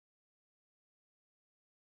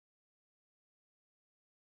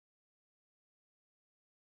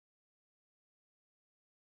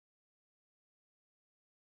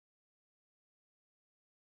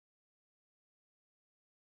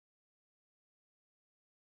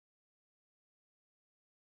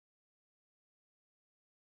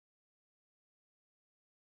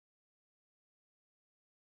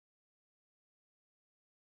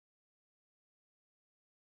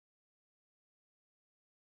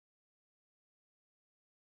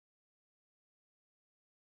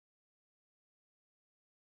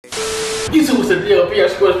YouTube, what's the deal?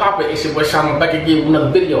 BS Squares Papa, it's your boy Sean. I'm back again with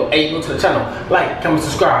another video. Hey, new to the channel. Like, comment,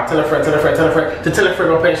 subscribe, tell a friend, tell a friend, tell a friend. To tell a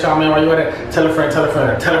friend, don't pay Sean, man. While you at it, tell a friend, tell a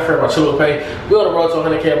friend, tell a friend about your little pay. We on the road to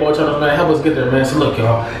 100K boy channels, man. Help us get there, man. So look,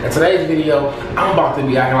 y'all. In today's video, I'm about to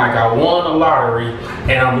be acting like I won a lottery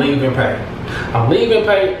and I'm leaving pay. I'm leaving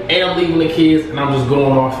pay and I'm leaving the kids and I'm just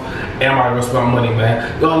going off and I'm about to go spend my money,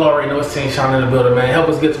 man. Y'all already know it's Team Sean in the building, man. Help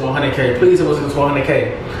us get to 100K. Please help us get to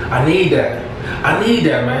 100K. I need that. I need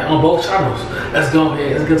that, man, on both channels. Let's go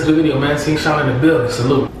ahead. Let's get to the video, man. Team Sean in the building.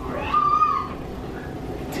 Salute.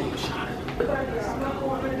 Team Sean in the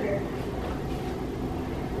building.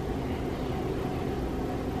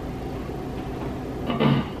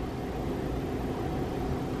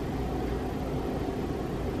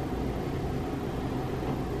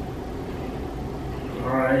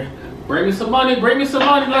 Alright. Bring me some money. Bring me some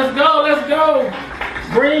money. Let's go. Let's go.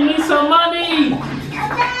 Bring me some money.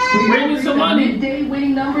 Bring me some money. Midday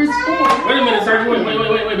winning numbers for. Wait a minute, sir. Wait,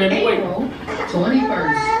 baby. Wait. April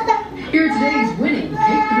 21st. Here are today's winning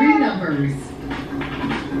Pick 3 numbers.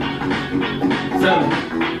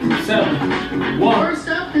 7, 1. First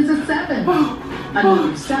up is a 7.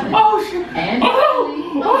 Another 7. Oh shit. And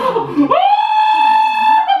finally,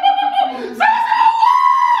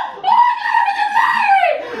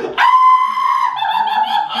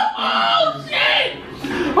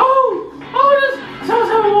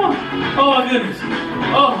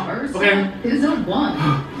 Oh, okay. Is a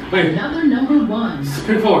 1. Wait. Another number 1.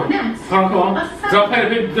 Pick 4. Next. Come on. So I pay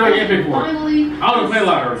the pick 3 and pick 4. Finally, I want to play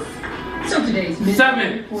lottery. so today's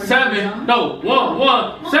 7, no,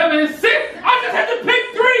 1, 7, 6. I just had to pick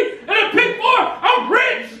 3 and then pick 4. I'm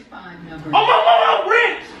rich. Oh my mom, I'm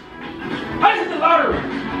rich. I just hit the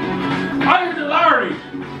lottery.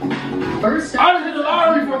 First up, I just hit the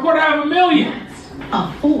lottery for $250,000. a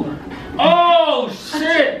 4. Oh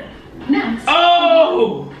shit. Next.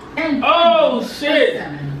 Oh. And Oh shit.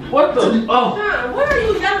 7. What the? Oh. Huh, what are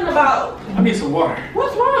you yelling about? I need some water.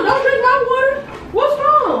 What's wrong? Don't drink my water. What's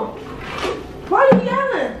wrong? Why are you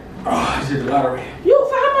yelling? Oh, I just hit the lottery. You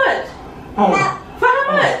for how much? Oh. For how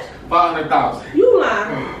much? 500,000. You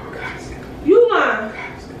lying. Oh, God. You lying.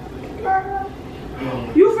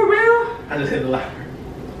 Oh. You for real? I just hit the lottery.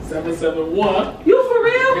 771. You for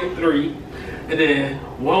real? Pick 3. And then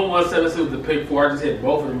 1176 to pick 4. I just hit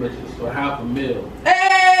both of them bitches for $500,000.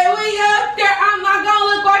 Hey, we up there. I'm not gonna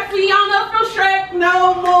look like Fiona from Shrek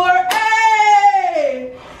no more.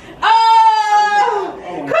 Hey! Oh!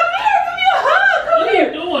 Come here, give me a hug. Come What are here.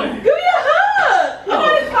 you doing? Give me a hug. You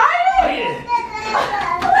not excited?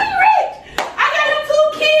 Yeah. We rich. I got him 2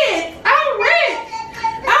 kids. I'm rich.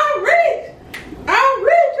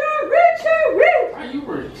 Are you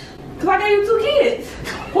rich? Cause I got you 2 kids.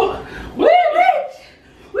 What? We rich.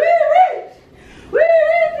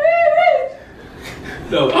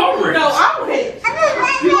 No, I'm rich. No, I'm rich.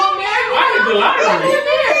 You gonna marry me? I hit the lottery. Let's get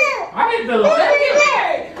married. I hit the Let's lottery. get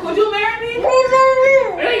married. Would you marry me?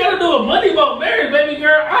 It ain't got to do with money about marriage, baby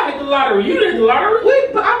girl. I hit the lottery. You hit the lottery?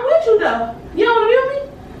 But I'm with you though. You don't wanna be with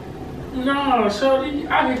me? No, shorty.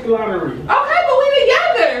 I hit the lottery. Okay, but we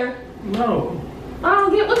together. No. I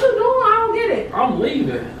don't get what you doing. I don't get it. I'm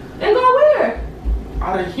leaving. And go where?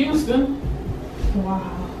 Out of Houston. Wow.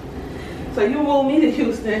 So you moved me to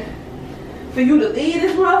Houston for you to leave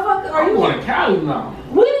this motherfucker? Or I'm you going to Cali now.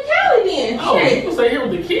 We to Cali then. Oh, you Shit. can stay here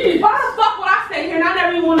with the kids. Why the fuck would I stay here and I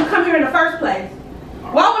never even want to come here in the first place?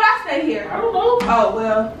 Why would I stay here? I don't know. Oh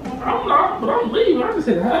well. I'm not, but I'm leaving. I just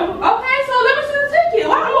said hi. Okay, so let me see the ticket.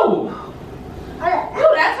 Why? No. You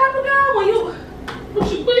that type of guy when you What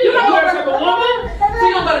you mean? you don't You go that type of woman? so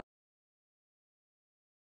you don't go to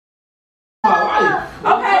My life.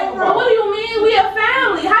 okay, well what do you mean? We a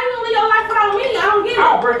family. How you gonna live your life without me? I don't get it.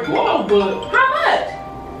 I'll break you off, but How much?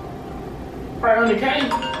 probably 100K.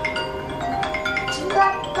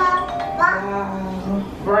 Wow.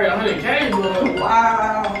 Probably 100K, but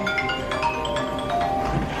Wow.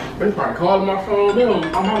 they probably calling my phone. My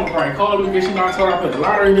mama probably called me because she not told I played the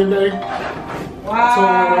lottery today. I told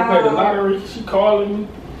her I played the lottery. She calling me.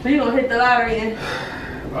 So you gonna hit the lottery and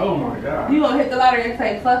Oh my God. you gonna hit the lottery and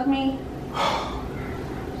say fuck me? I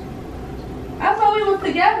thought we was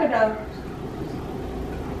together though.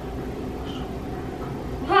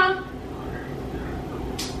 Huh?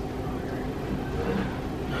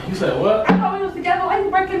 You said what? I thought we was together. Why you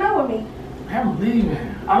breaking up with me? I'm leaving.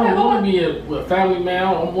 I don't want to be a family man.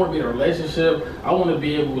 I don't want to be in a relationship. I want to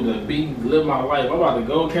be able to live my life. I'm about to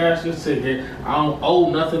go cash this ticket. I don't owe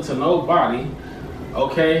nothing to nobody.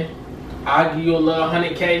 Okay? I'll give you a little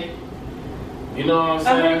 100K. You know what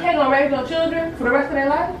I'm saying? 100K gonna raise your children for the rest of their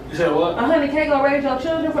life? You said what? 100K gonna raise your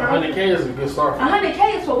children for the rest 100K is a good start.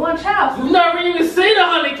 100K is for one child. You never even seen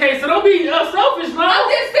 100K, so don't be selfish, man. I'm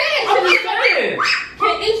just saying. I'm just saying.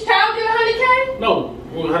 Can each child get 100K? No,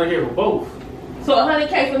 100K for both. So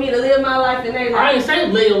 100K for me to live my life in their life. I ain't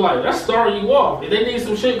saying live your life. That's starting you off. If they need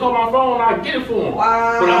some shit, call my phone, I'll get it for them.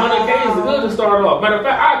 Wow. But 100K is good to start off. Matter of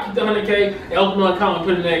fact, I'll keep the 100K and open an account and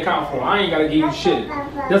put it in that account for them. I ain't got to give you shit.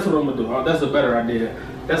 That's what I'm going to do. That's a better idea.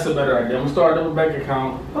 That's a better idea. I'm going to start a double bank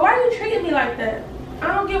account. But why you treating me like that?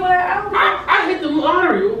 I don't get what I hit the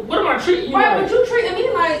lottery. What am I treating you right, like? but you treating me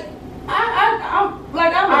like I'm I'll a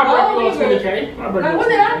break you on 20K. Like, what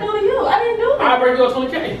did I do to you? I didn't do that. I'll break you on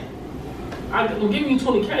 20K. I'm giving you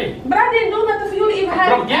 20K. But I didn't do nothing for you to even have.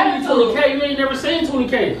 But I'm giving you 20K. You ain't never seen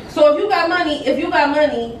 20K. So if you got money,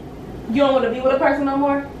 you don't want to be with a person no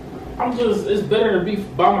more? It's better to be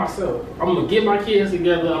by myself. I'm going to get my kids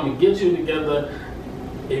together. I'm going to get you together.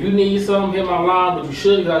 If you need something, hit my line, but you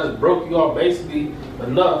should, because I just broke you off basically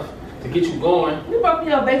enough to get you going. You broke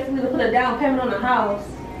me off basically to put a down payment on the house.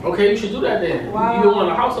 Okay, you should do that then. Wow. You don't want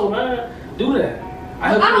a house so bad, do that.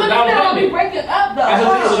 I don't understand why you breaking up though. I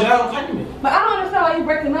help you with a down payment. But I don't understand why you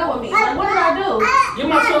breaking up with me. Like, what did I do? Give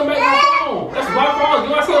my son back my phone. That's my phone.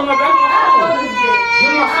 Give my son back my phone. Give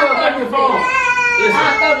my son back your phone. Listen,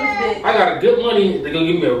 I got a good money. They're gonna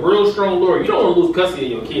give me a real strong lawyer. You don't want to lose custody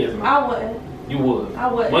of your kids, man. I wouldn't. You would. I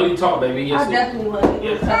would. Money talk, baby. Yes, I definitely would.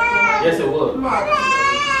 Yes. Yes, it would. No,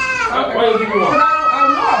 Why you give me one? I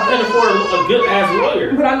know. You can afford a good ass lawyer.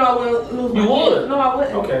 But I know I wouldn't lose my You would. kids. No, I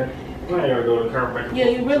wouldn't. Okay. I ain't gotta go to the chiropractor. Yeah,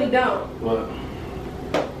 you really don't. What?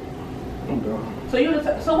 I'm done.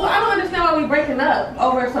 So what? I don't understand why we breaking up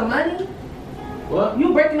over some money. What?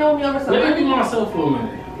 You breaking up with me over some money? Let me be myself for a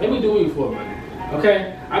minute. Let me do you for a minute.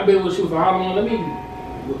 Okay? I've been with you for how long? Let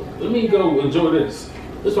me go enjoy this.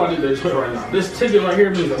 This is what I need to enjoy right now. This ticket right here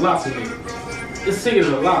means a lot to me. This ticket is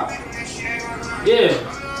a lot. Yeah.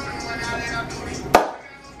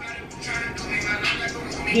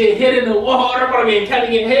 Get hit in the water. I'm gonna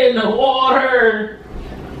get hit in the water.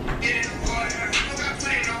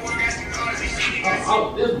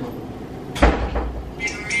 Oh, this one.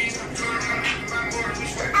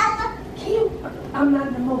 I'm not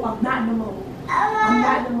in the mood. I'm not in the mood. I'm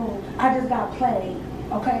not in the mood. I just got played.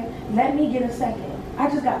 Okay? Let me get a second. I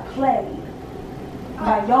just got played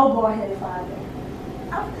by your boy-headed father.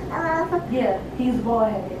 Yeah, he's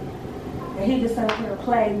boy-headed. And he just sat here to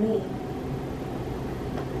play me.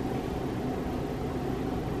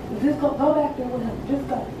 Just go back there with him. Just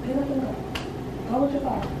go. Get up and go. Go with your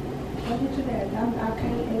father. Go get your dad. I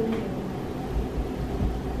can't aid you.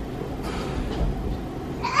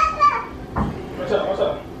 What's up? What's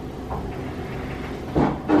up?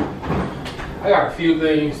 I got a few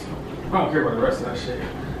things. I don't care about the rest of that shit.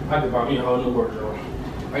 I could buy me a whole new wardrobe.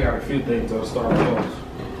 I got a few things that'll start off.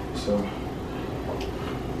 So,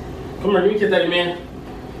 come here, give me a kiss, daddy, man.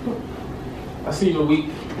 I see you in a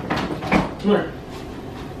week. Come here.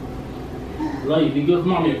 Love you. Be good for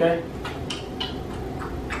mommy, okay?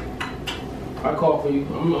 I call for you.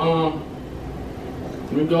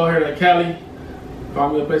 Let me go ahead to Cali.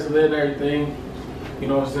 Find me a place to live and everything. You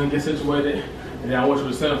know what I'm saying? Get situated. And then I want you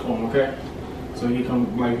to send it for him, okay? So you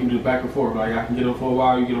come, like, you can do back and forth. Like, I can get him for a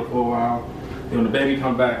while, you get him for a while. Then when the baby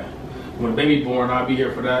come back, when the baby born, I'll be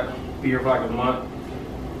here for that. Be here for like a month.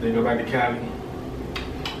 Then go back to Cali.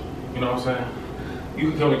 You know what I'm saying? You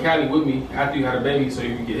can come to Cali with me after you had a baby so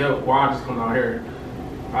you can get help. Or I'll just come down here.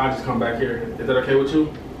 I'll just come back here. Is that okay with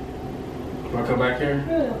you? If I come back here?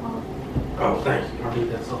 Yeah. Oh, thank you. I need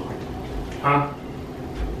that so. Huh?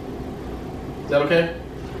 Is that okay?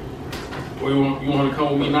 Or you want to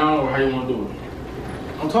come with me now, or how you want to do it?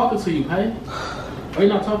 I'm talking to you, hey? Why you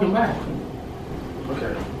not talking back?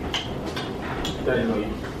 Okay. Daddy know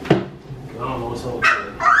you. I don't know what's up with that.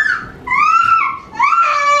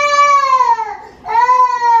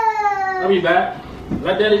 I'll be back.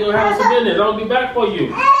 Let daddy go handle some business. I'll be back for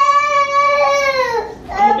you.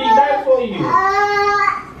 I'll be back for you.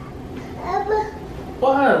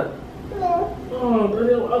 What?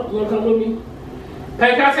 Oh, you wanna come with me?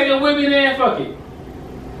 Hey, can I take it with me then? Fuck it.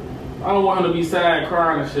 I don't want him to be sad and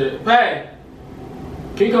crying and shit. Hey,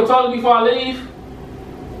 can you come talk to me before I leave?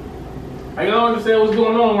 I don't understand what's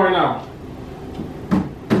going on right now.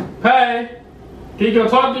 Hey, can you come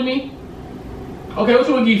talk to me? Okay, what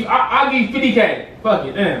you want to give? I'll give you 50K. Fuck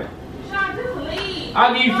it, damn. Sean, just leave.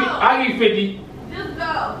 I'll give you 50. Just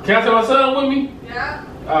go. Can I take my son with me? Yeah.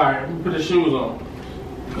 Alright, let me put the shoes on.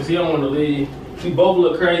 Cause he don't want to leave. We both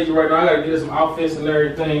look crazy right now. I gotta get some outfits and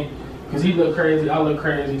everything. Cause he look crazy, I look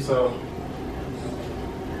crazy, so.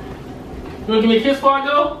 You wanna give me a kiss before I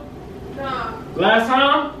go? No. No. Last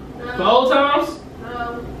time? No. For old times?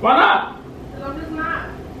 No. Why not? Because I'm just not.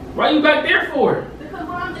 Why you back there for? Because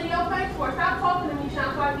what I'm in your face for. Stop talking to me,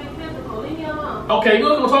 Sean, so I get physical. Leave me alone. Okay, you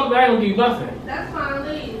gonna talk to me, I ain't gonna give you nothing. That's fine,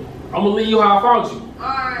 leave. I'm gonna leave you how I found you.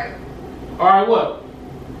 Alright. Alright, what?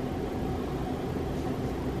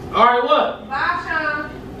 Alright, what? Bye,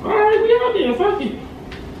 Sean. Alright, we out there, fuck it.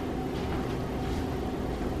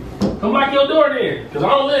 Come lock your door then, cause I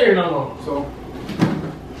don't live here no more, so.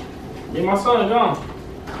 Get my son gone.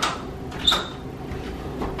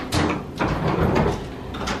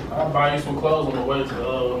 I'll buy you some clothes on the way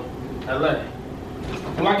to LA.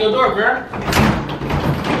 Come lock your door, girl.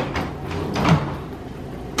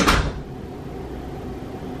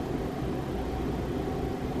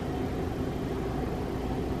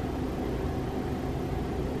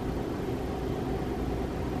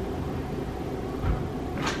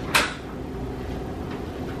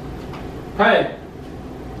 Hey,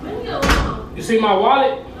 Leave me alone. you see my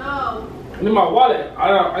wallet? No. I need my wallet.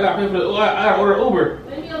 I got to pay for the. I got to order Uber.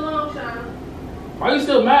 Leave me alone, Sean. Why you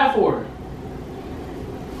still mad for it?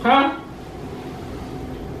 Huh?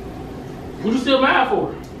 What you still mad for?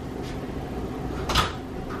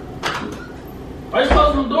 Why you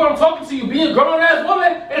closing the door? I'm talking to you. Be a grown ass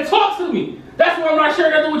woman and talk to me. That's why I'm not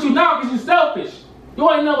sharing nothing with you now, because you selfish. You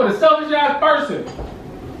ain't know what a selfish ass person.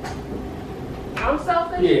 I'm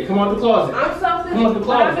selfish. Yeah, come out the closet. I'm selfish. Come out the But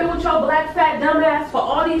closet. I've been with your black fat dumb ass for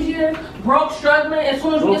all these years, broke, struggling. As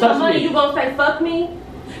soon as you Don't get some touch money, me. you gonna say fuck me.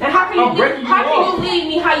 And how can I'm breaking you how can off. you leave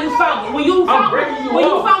me how you found me? When you found breaking you when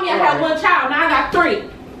you off. found me, I had Alright. one child. Now I got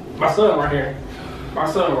 3. My son right here.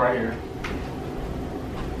 My son right here.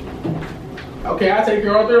 Okay, I take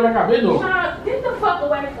care of all 3 like I've been doing. Sean, get the fuck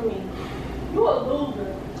away from me. You a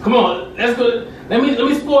loser. Come on, that's good. Let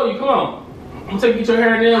me spoil you. Come on. I'm gonna take your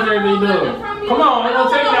hair and nails and everything you do. Come on, I'm gonna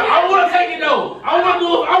take it. I wanna take it though. I wanna do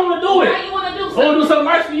it. Now you wanna do I wanna do something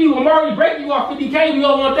nice for you. I'm already breaking you off 50K. You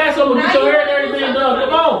don't want that, so I'm gonna Now get your you hair and wanna do everything something done.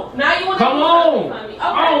 Come on. Now you wanna Come do on. something for me. Okay.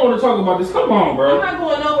 I don't wanna talk about this. Come on, I'm bro. not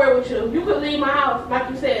going nowhere with you. You could leave my house, like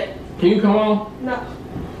you said. Can you come on? No.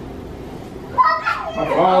 My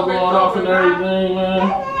phone going off and everything, man.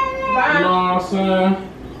 You Bye. know what I'm saying?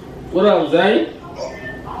 What up, Zay?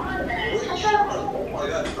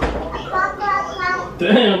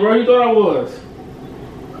 Damn, bro, you thought I was.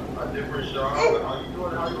 A different job. How you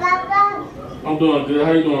doing? How you doing? I'm doing good.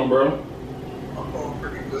 How you doing, bro? I'm doing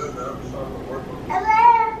pretty good, man. I'm trying to work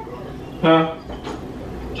on Huh?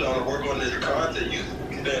 trying to work on this content. You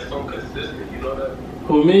stay so consistent, you know that?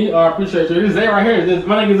 Who, me? Oh, I appreciate you. This is Zay right here. This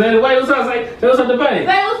my nigga Zay. Wait, what's up, Zay? What's up, the bay?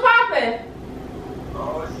 Say what's poppin'?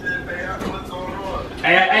 Oh shit, man, what's going on?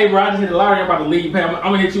 Hey, bro, I just hit the lottery. I'm about to leave pay. I'm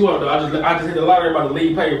gonna hit you up, though. I just hit the lottery. I'm about to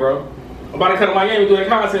leave pay, bro. I'm about to come to Miami and do that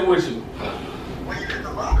content with you. When you hit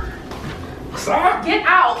the lottery? Stop. Get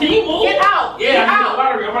out. Can you move? Get out. Yeah, Get I hit the out.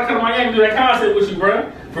 lottery. I'm about to come to Miami and do that content with you,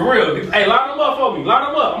 bro. For real. Hey, line them up for me. Line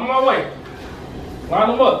them up. I'm on my way. Line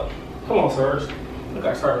them up. Come on, Serge. Look,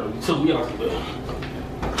 I started with you too. We out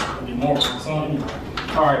to be more for son.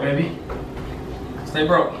 All right, baby. Stay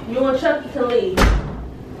broke. You and Chucky can leave.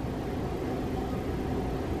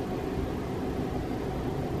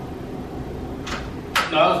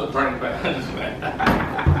 No, that was a prank, man. I just played.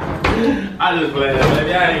 I just played,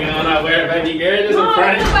 baby. I ain't going nowhere, baby girl. It's just a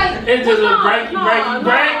prank. It's just a prank.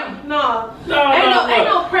 Prank. No. No, Ain't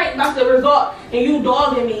no prank about the result and you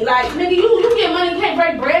dogging me. Like, nigga, you get money, you can't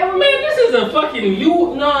break bread with me. Man, this is a fucking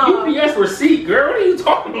No. UPS receipt, girl. What are you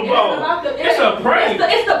talking about? It's a prank.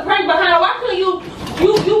 It's the prank behind it. Why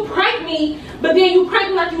couldn't you prank me, but then you prank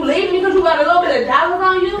me like you leaving me because you got a little bit of dollars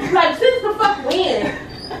on you? Like, since the fuck when?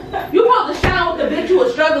 You supposed to shine with the bitch you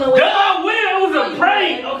was struggling with. Duh, when? It was a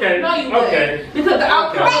prank. Okay. No, you wouldn't. Okay. Because the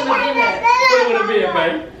outcome Okay. wouldn't have been that. What would it be,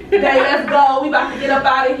 babe? Hey, let's go. We about to get up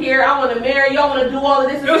out of here. I want to marry you. I want to do all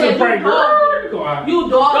of this. It was a prank, girl. Go on. You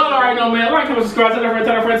dog. Don't already know, man. Like, comment, subscribe, tell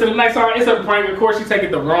a friend, to the next time. It's a prank. Of course, you take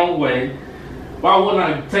it the wrong way. Why wouldn't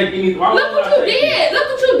I take any? Why Look what you did. Look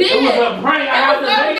what you did. It was a prank. I have to make